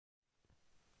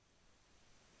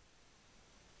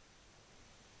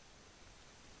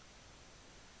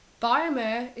Baia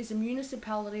Mare is a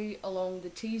municipality along the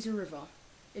Tisa River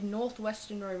in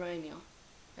northwestern Romania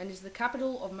and is the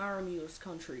capital of Maramureș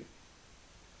country.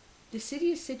 The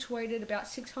city is situated about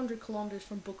 600 kilometers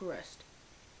from Bucharest,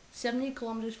 70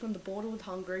 kilometers from the border with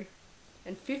Hungary,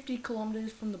 and 50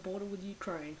 kilometers from the border with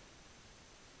Ukraine.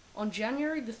 On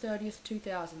January the 30th,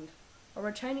 2000, a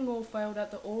retaining wall failed at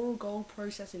the Oral Gold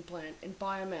processing plant in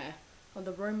Baia Mare on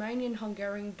the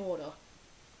Romanian-Hungarian border,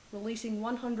 releasing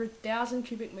 100,000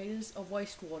 cubic meters of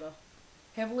wastewater,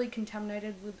 heavily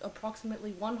contaminated with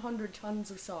approximately 100 tons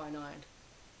of cyanide.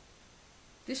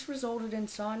 This resulted in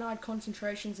cyanide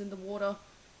concentrations in the water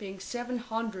being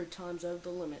 700 times over the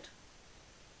limit.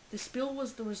 The spill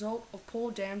was the result of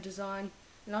poor dam design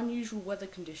and unusual weather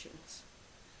conditions.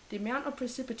 The amount of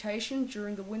precipitation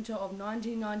during the winter of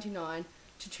 1999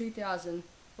 to 2000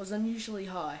 was unusually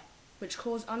high, which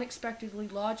caused unexpectedly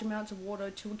large amounts of water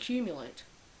to accumulate.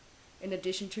 In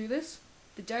addition to this,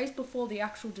 the days before the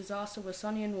actual disaster were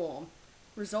sunny and warm,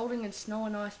 resulting in snow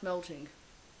and ice melting.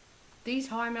 These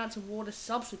high amounts of water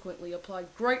subsequently applied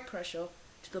great pressure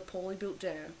to the poorly built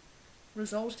dam,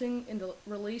 resulting in the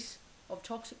release of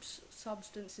toxic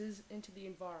substances into the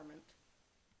environment.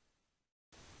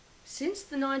 Since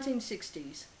the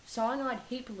 1960s, cyanide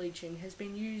heap leaching has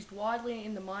been used widely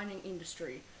in the mining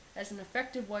industry as an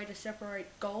effective way to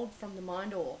separate gold from the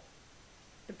mined ore.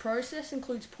 The process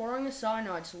includes pouring a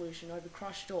cyanide solution over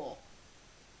crushed ore.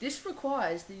 This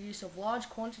requires the use of large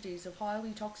quantities of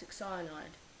highly toxic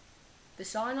cyanide. The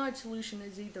cyanide solution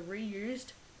is either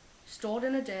reused, stored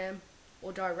in a dam,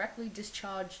 or directly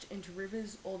discharged into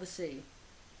rivers or the sea.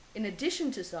 In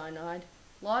addition to cyanide,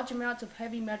 large amounts of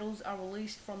heavy metals are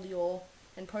released from the ore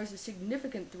and pose a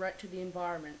significant threat to the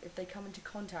environment if they come into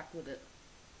contact with it.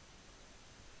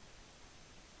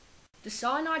 The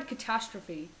cyanide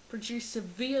catastrophe produced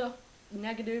severe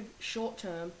negative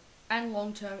short-term and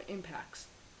long-term impacts,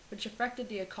 which affected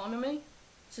the economy,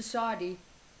 society,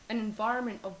 and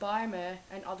environment of Baia Mare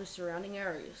and other surrounding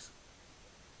areas.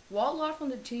 Wildlife on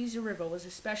the Tisa River was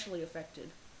especially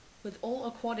affected, with all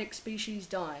aquatic species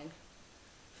dying.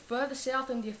 Further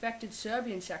south in the affected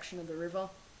Serbian section of the river,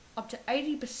 up to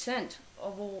 80%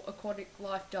 of all aquatic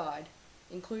life died,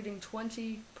 including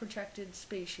 20 protected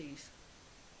species.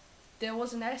 There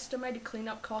was an estimated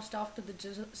cleanup cost after the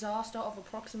disaster of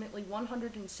approximately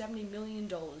 $170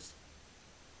 million.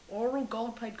 Oral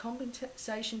Gold paid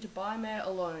compensation to Baia Mare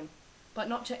alone, but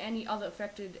not to any other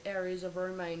affected areas of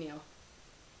Romania.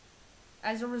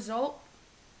 As a result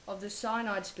of the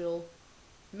cyanide spill,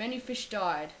 many fish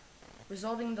died,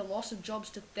 resulting in the loss of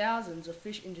jobs to thousands of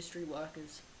fish industry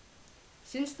workers.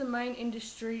 Since the main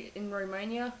industry in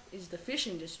Romania is the fish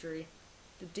industry,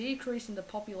 the decrease in the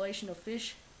population of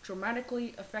fish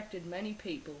dramatically affected many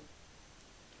people.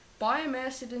 Baia Mare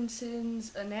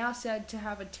citizens are now said to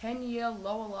have a 10-year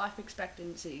lower life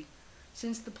expectancy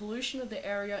since the pollution of the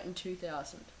area in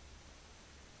 2000.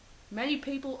 Many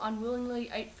people unwillingly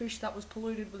ate fish that was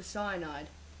polluted with cyanide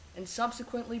and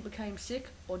subsequently became sick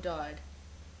or died.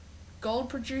 Gold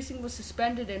producing was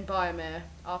suspended in Baia Mare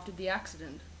after the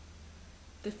accident.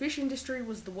 The fish industry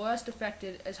was the worst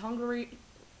affected as Hungary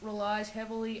relies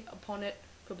heavily upon it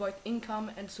for both income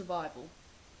and survival.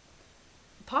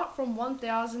 Apart from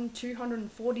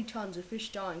 1,240 tons of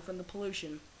fish dying from the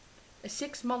pollution, a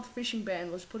 6-month fishing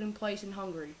ban was put in place in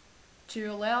Hungary to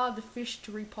allow the fish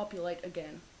to repopulate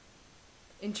again.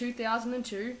 In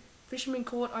 2002, fishermen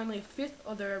caught only a fifth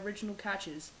of their original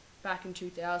catches back in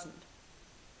 2000.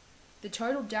 The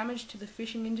total damage to the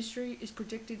fishing industry is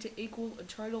predicted to equal a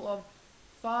total of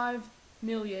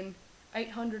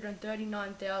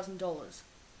 $5,839,000.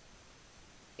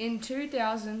 In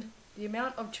 2000, the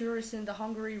amount of tourists in the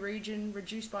Hungary region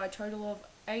reduced by a total of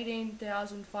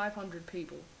 18,500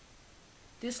 people.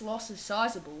 This loss is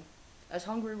sizable, as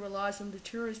Hungary relies on the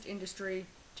tourist industry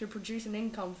to produce an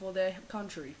income for their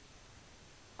country.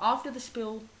 After the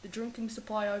spill, the drinking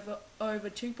supply over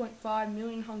 2.5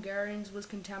 million Hungarians was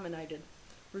contaminated,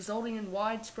 resulting in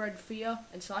widespread fear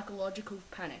and psychological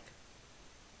panic.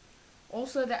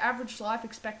 Also, the average life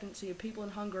expectancy of people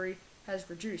in Hungary has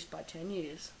reduced by 10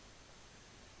 years.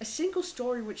 A single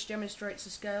story which demonstrates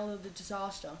the scale of the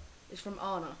disaster is from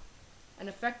Anna, an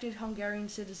affected Hungarian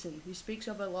citizen who speaks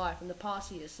of her life in the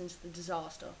past years since the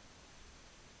disaster.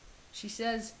 She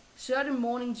says, "Certain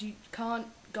mornings you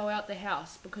can't go out the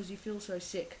house because you feel so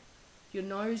sick. Your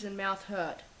nose and mouth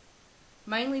hurt.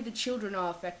 Mainly the children are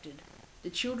affected.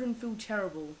 The children feel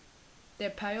terrible.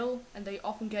 They're pale and they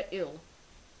often get ill.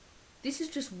 This is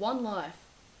just one life,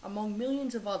 among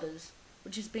millions of others,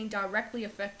 which has been directly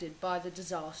affected by the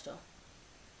disaster."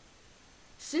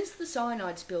 Since the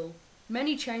cyanide spill,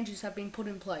 many changes have been put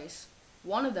in place,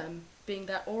 One of them being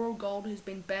that oral gold has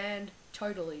been banned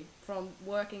totally from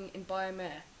working in Baia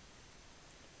Mare.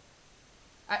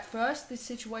 At first, this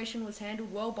situation was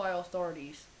handled well by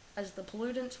authorities, as the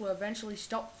pollutants were eventually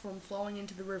stopped from flowing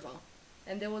into the river,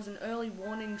 and there was an early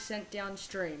warning sent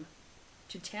downstream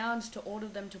to towns to order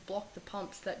them to block the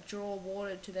pumps that draw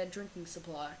water to their drinking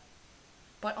supply.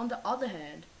 But on the other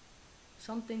hand,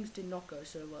 some things did not go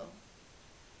so well.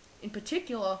 In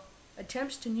particular,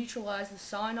 attempts to neutralize the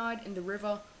cyanide in the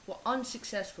river were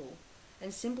unsuccessful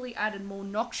and simply added more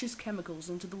noxious chemicals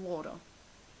into the water.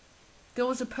 There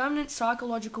was a permanent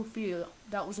psychological fear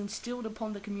that was instilled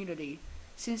upon the community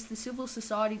since the civil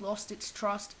society lost its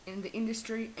trust in the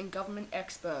industry and government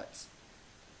experts.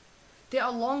 There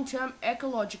are long-term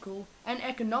ecological and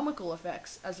economical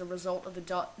effects as a result of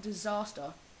the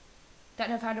disaster that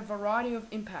have had a variety of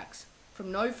impacts,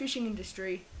 from no fishing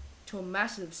industry to a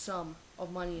massive sum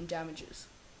of money in damages.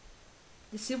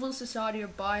 The Civil Society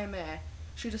of Baia Mare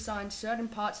should assign certain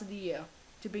parts of the year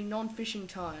to be non-fishing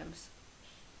times.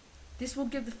 This will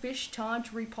give the fish time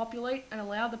to repopulate and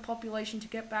allow the population to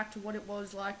get back to what it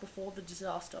was like before the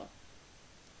disaster.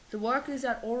 The workers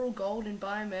at Oral Gold in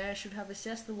Baia Mare should have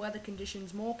assessed the weather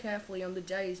conditions more carefully on the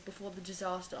days before the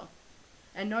disaster,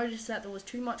 and noticed that there was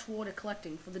too much water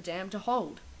collecting for the dam to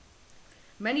hold.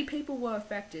 Many people were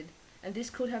affected, and this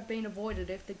could have been avoided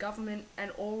if the government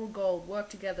and Oral Gold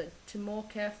worked together to more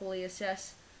carefully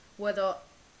assess whether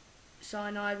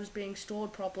cyanide was being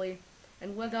stored properly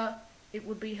and whether it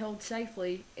would be held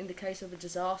safely in the case of a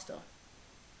disaster.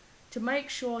 To make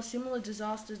sure similar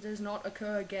disasters does not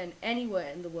occur again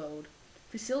anywhere in the world,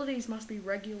 facilities must be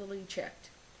regularly checked,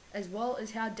 as well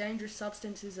as how dangerous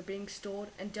substances are being stored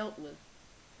and dealt with.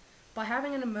 By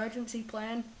having an emergency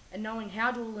plan and knowing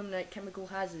how to eliminate chemical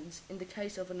hazards in the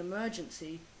case of an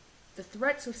emergency, the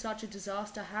threats of such a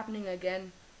disaster happening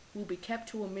again will be kept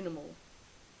to a minimal.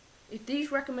 If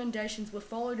these recommendations were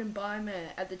followed in Baia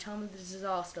Mare at the time of the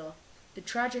disaster, the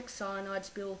tragic cyanide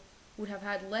spill would have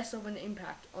had less of an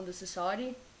impact on the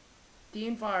society, the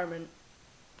environment,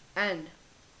 and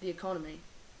the economy.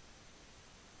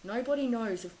 Nobody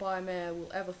knows if Baia Mare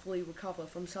will ever fully recover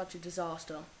from such a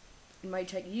disaster. It may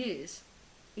take years,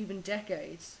 even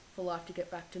decades, for life to get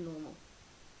back to normal,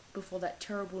 before that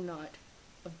terrible night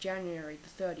of January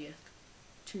the 30th,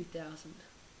 2000.